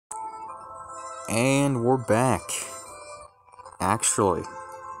And we're back. Actually,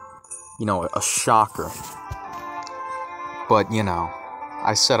 a shocker. But,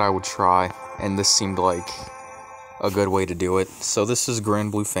 I said I would try, and this seemed like a good way to do it. So this is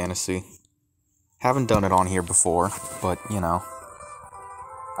Granblue Fantasy. Haven't done it on here before, but,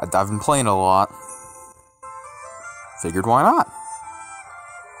 I've been playing a lot. Figured why not?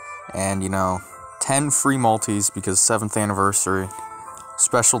 And, 10 free multis because 7th anniversary,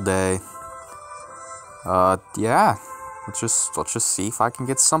 special day. Yeah, let's just see if I can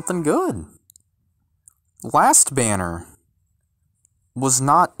get something good. Last banner was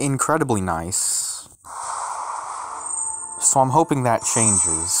not incredibly nice, so I'm hoping that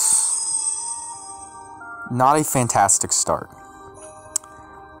changes. Not a fantastic start,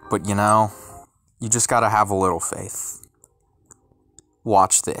 but you just gotta have a little faith.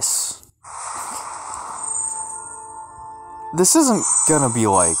 Watch this. This isn't gonna be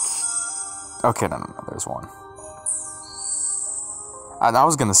like... Okay, no, there's one. I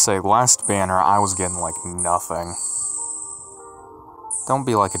was gonna say, last banner, I was getting, like, nothing. Don't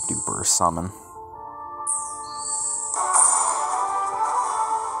be like a duper summon.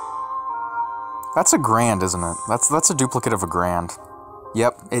 That's a grand, isn't it? That's a duplicate of a grand.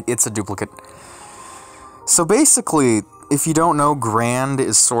 Yep, it's a duplicate. So basically, if you don't know, grand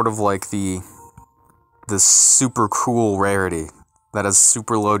is sort of like the super cool rarity that has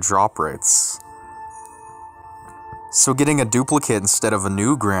super low drop rates. So getting a duplicate instead of a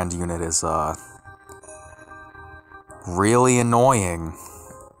new grand unit is, really annoying.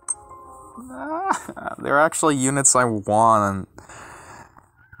 They're actually units I want.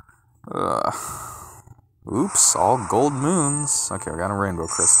 Oops, all gold moons. Okay, I got a rainbow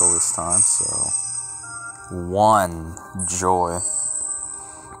crystal this time, so... 1 joy.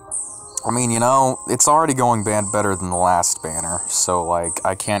 I mean, it's already going better than the last banner, so, like,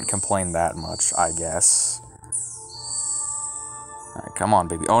 I can't complain that much, I guess. Alright, come on,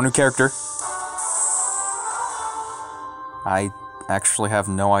 baby. Oh, new character! I actually have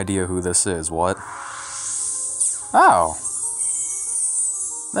no idea who this is. What? Oh.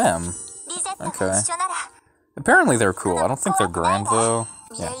 Them. Okay. Apparently they're cool. I don't think they're grand, though.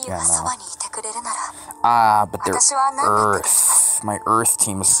 Yeah, no. Ah, but they're Earth. My Earth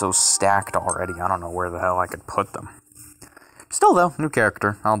team is so stacked already, I don't know where the hell I could put them. Still, though, new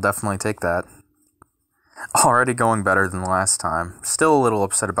character. I'll definitely take that. Already going better than last time. Still a little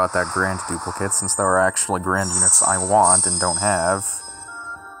upset about that grand duplicate, since there are actually grand units I want and don't have.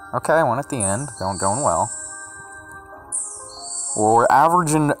 Okay, one at the end. Going well. Well, we're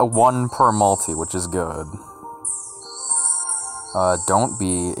averaging 1 per multi, which is good. Don't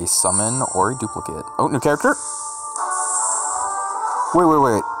be a summon or a duplicate. Oh, new character!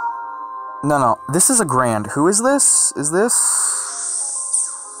 Wait. No. This is a grand. Who is this? Is this...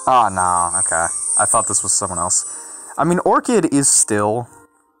 Oh, no. Okay. I thought this was someone else. I mean, Orchid is still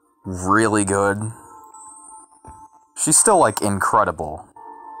really good. She's still, like, incredible.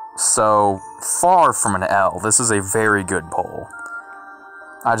 So, far from an L. This is a very good pull.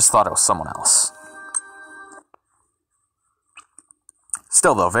 I just thought it was someone else.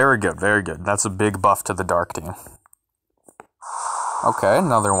 Still, though, very good, very good. That's a big buff to the Dark team. Okay,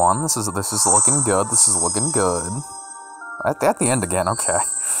 another one. This is looking good. This is looking good. At the end again. Okay.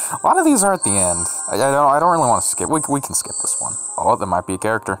 A lot of these are at the end. I don't really want to skip. We can skip this one. Oh, there might be a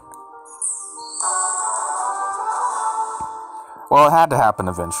character. Well, it had to happen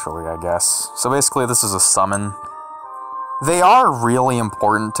eventually, I guess. So basically, this is a summon. They are really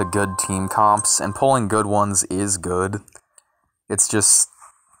important to good team comps, and pulling good ones is good. It's just,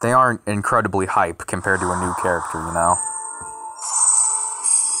 they aren't incredibly hype compared to a new character,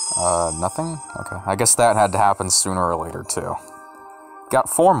 Nothing? Okay. I guess that had to happen sooner or later, too. Got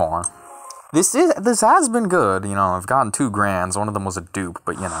 4 more. This has been good, I've gotten 2 grands. One of them was a dupe,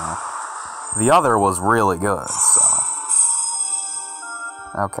 but, the other was really good, so...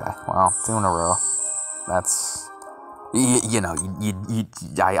 Okay, well, 2 in a row. That's... I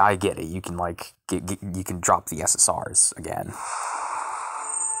get it. You can, like, you can drop the SSRs again.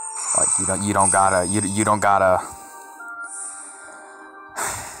 Like, you don't gotta...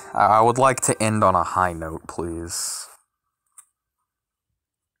 I would like to end on a high note, please.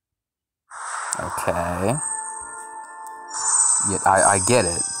 Okay. Yeah, I get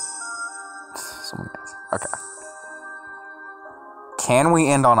it. Okay. Can we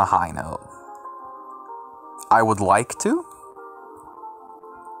end on a high note? I would like to,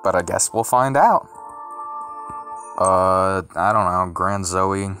 but I guess we'll find out. I don't know, Grand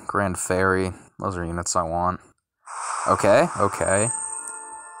Zoe, Grand Fairy, those are units I want. Okay.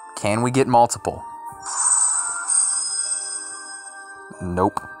 Can we get multiple?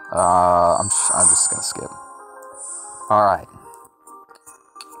 Nope. I'm just gonna skip. Alright.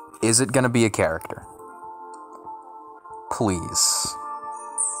 Is it gonna be a character? Please.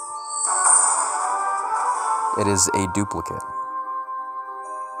 It is a duplicate.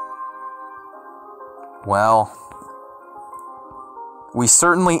 Well, we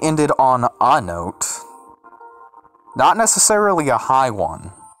certainly ended on a note. Not necessarily a high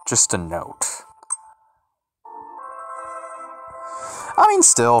one, just a note. I mean,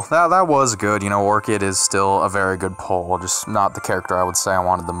 still, that was good. You know, Orchid is still a very good pull, just not the character I would say I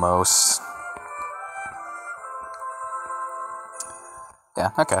wanted the most. Yeah,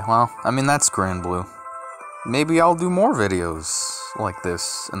 okay, well, I mean, that's Granblue. Maybe I'll do more videos like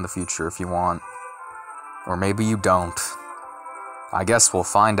this in the future if you want. Or maybe you don't. I guess we'll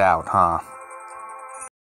find out, huh?